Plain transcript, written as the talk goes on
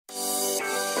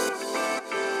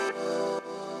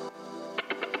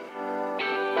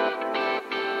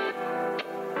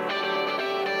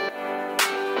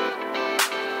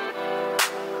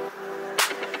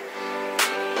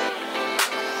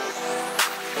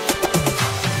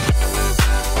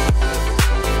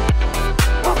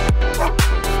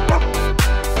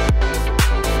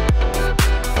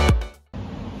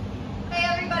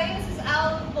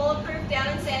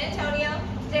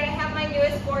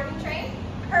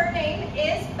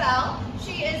Belle.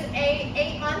 She is a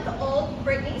 8-month-old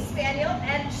Britney Spaniel,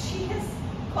 and she has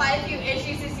quite a few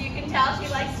issues, as you can tell. She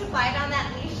likes to bite on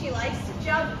that leash. She likes to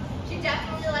jump. She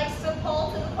definitely likes to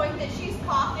pull to the point that she's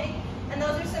coughing, and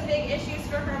those are some big issues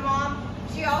for her mom.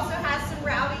 She also has some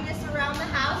rowdiness around the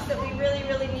house that we really,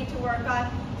 really need to work on.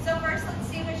 So first, let's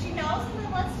see what she knows, and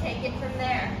then let's take it from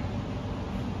there.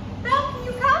 Belle, can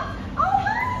you come? Oh,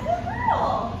 hi, good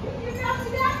girl. You're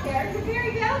bouncy back there. You're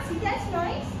very bouncy. That's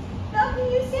nice. Belle,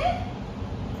 can you sit?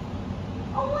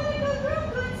 Oh, what a good girl.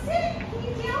 Good. Sit. Can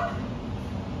you do?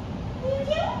 Can you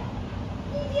do?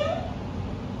 Can you do?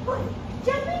 Good.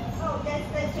 Jumping? Oh,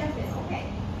 that's jumping. Okay.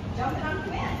 Jumping on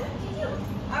command. What did you do?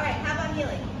 All right, how about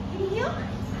heeling? Can you heel?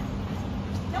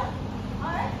 No?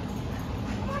 All right.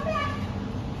 Come on back.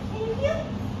 Can you heel?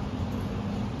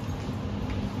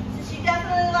 So she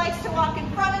definitely likes to walk in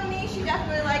front of me. She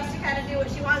definitely likes to kind of do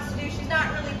what she wants to do. She's not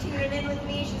really tuning in with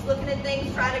me. She's looking at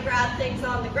things, trying to grab things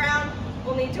on the ground.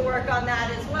 We'll need to work on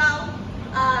that as well.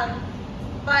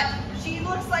 But she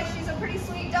looks like she's a pretty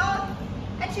sweet dog,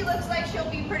 and she looks like she'll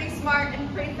be pretty smart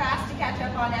and pretty fast to catch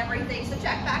up on everything. So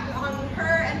check back on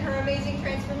her and her amazing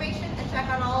transformation, and check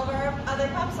on all of our other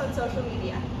pups on social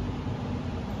media.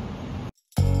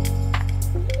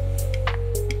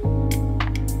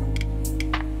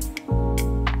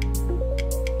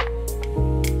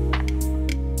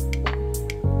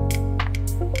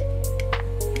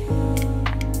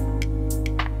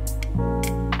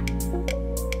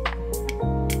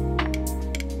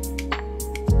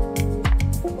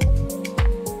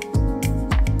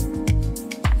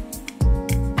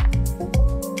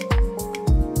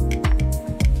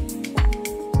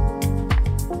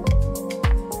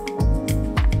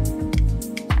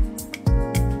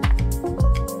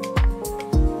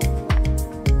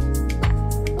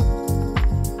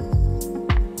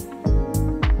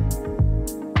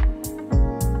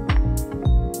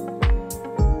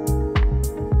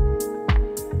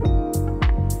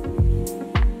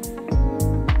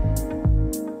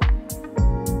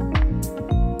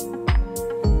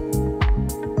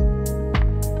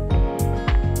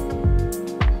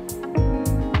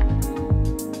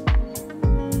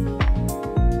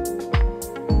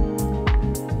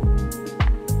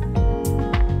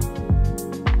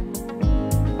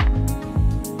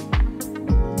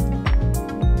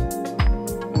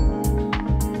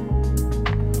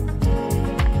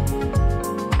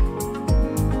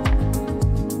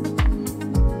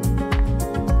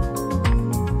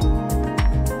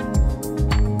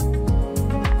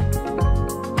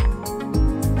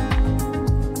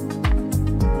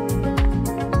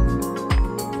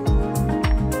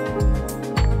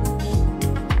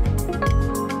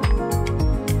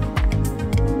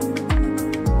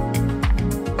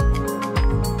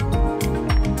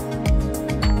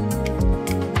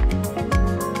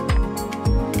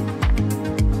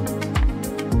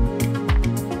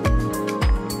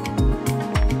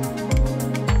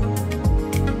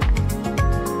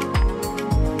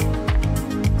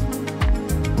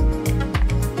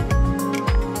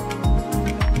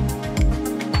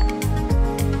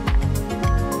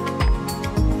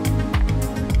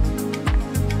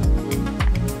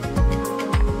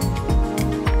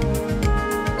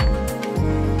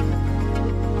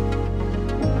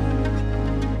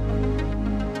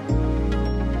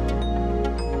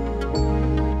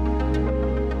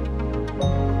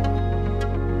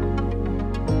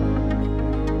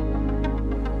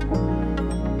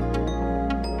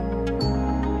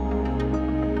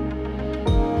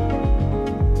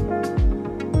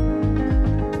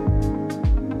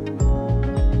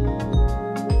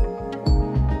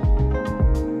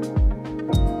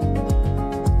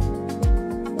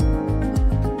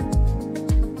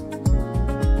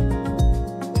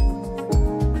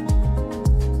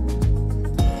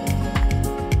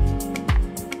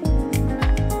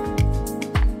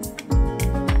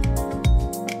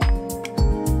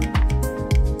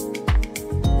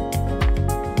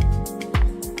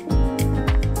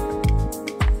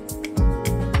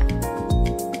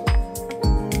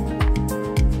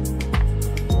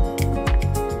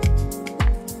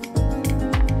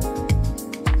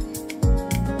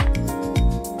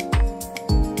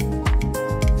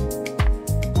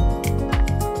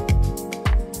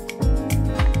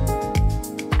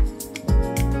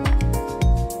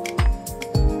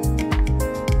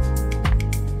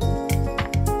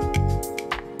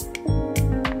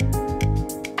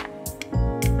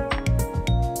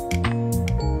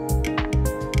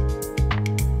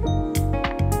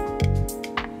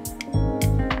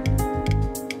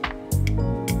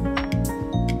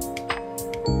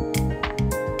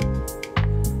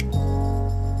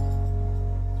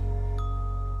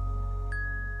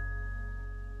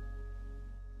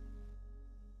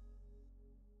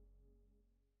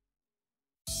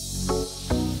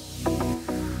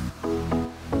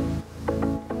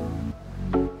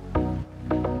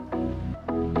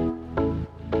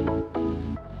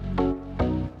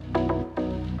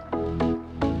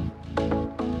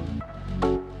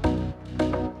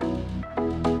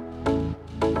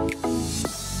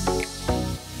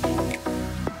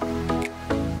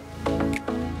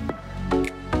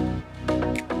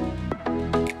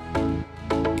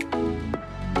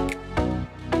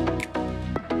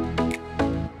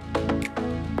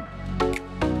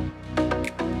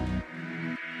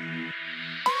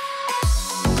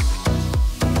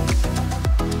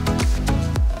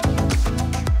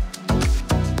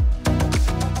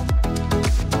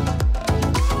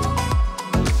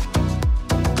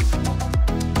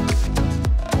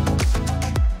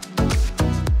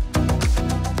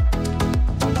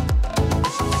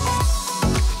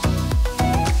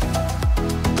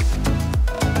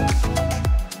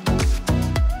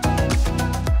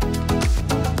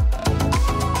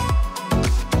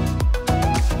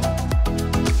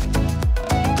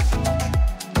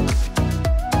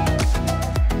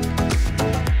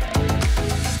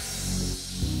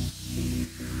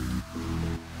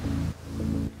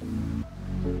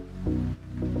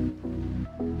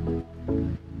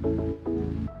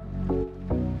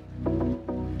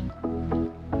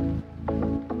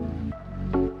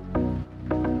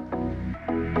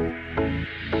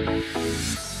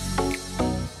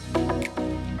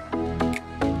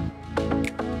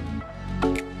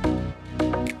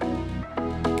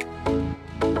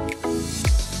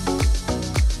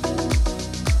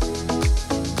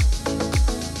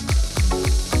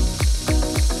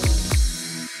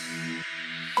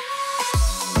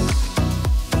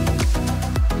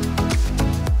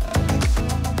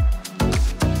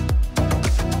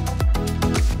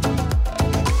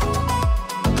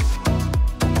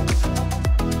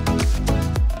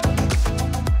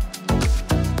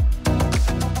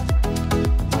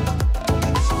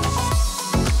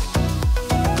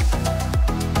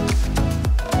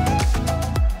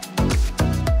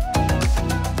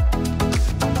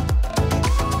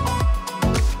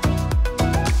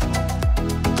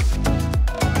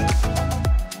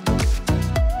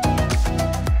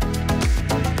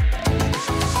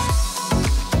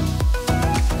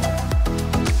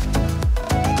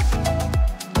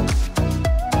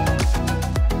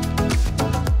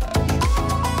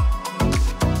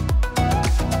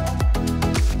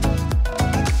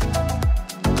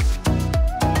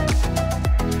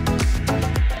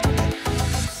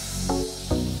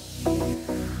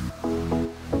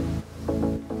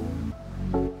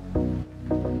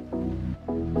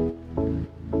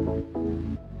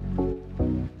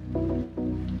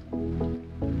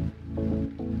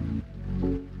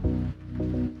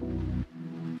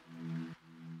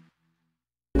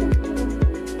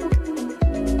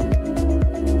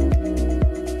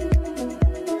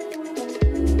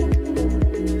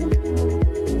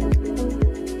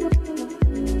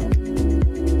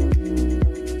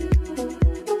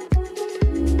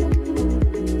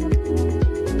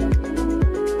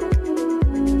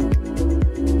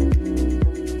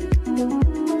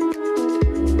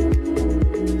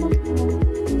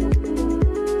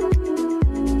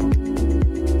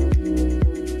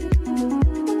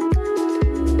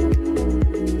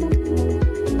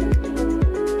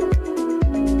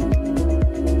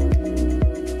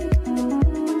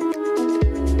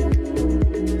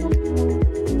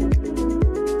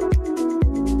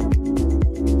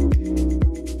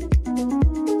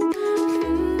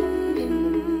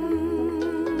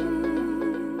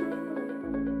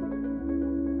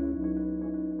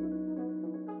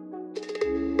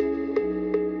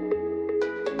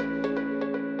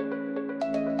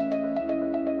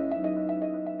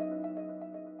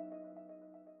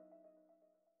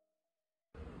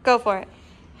 Go for it.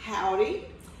 Howdy.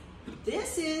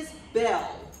 This is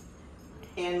Belle.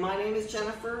 And my name is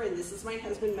Jennifer, and this is my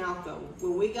husband, Malcolm.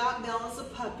 When we got Belle as a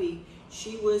puppy,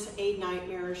 she was a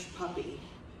nightmarish puppy.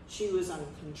 She was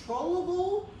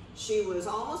uncontrollable. She was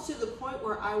almost to the point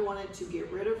where I wanted to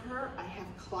get rid of her. I have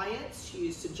clients. She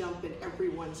used to jump in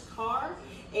everyone's car.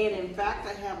 And in fact,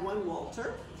 I have one,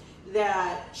 Walter,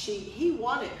 that he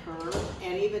wanted her.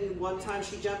 And even one time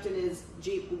she jumped in his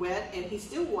Jeep wet, and he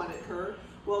still wanted her.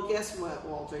 Well, guess what,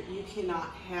 Walter? You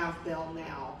cannot have Belle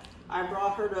now. I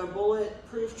brought her to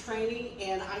Bulletproof Training,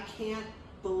 and I can't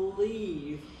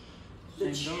believe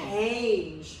the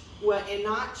change. Well, and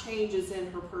not changes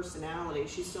in her personality.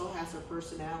 She still has her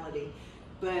personality,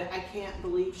 but I can't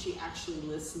believe she actually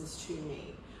listens to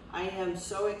me. I am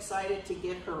so excited to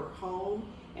get her home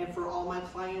and for all my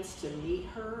clients to meet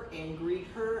her and greet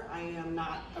her. I am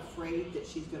not afraid that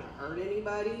she's going to hurt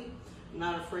anybody. I'm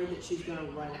not afraid that she's going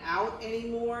to run out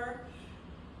anymore.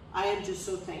 I am just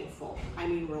so thankful. I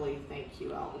mean, really, thank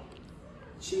you, Elle.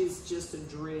 She's just a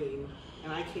dream,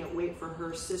 and I can't wait for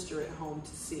her sister at home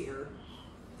to see her.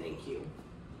 Thank you.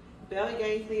 Belle, you got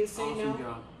anything to say now? Awesome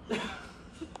job.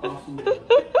 Awesome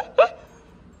job.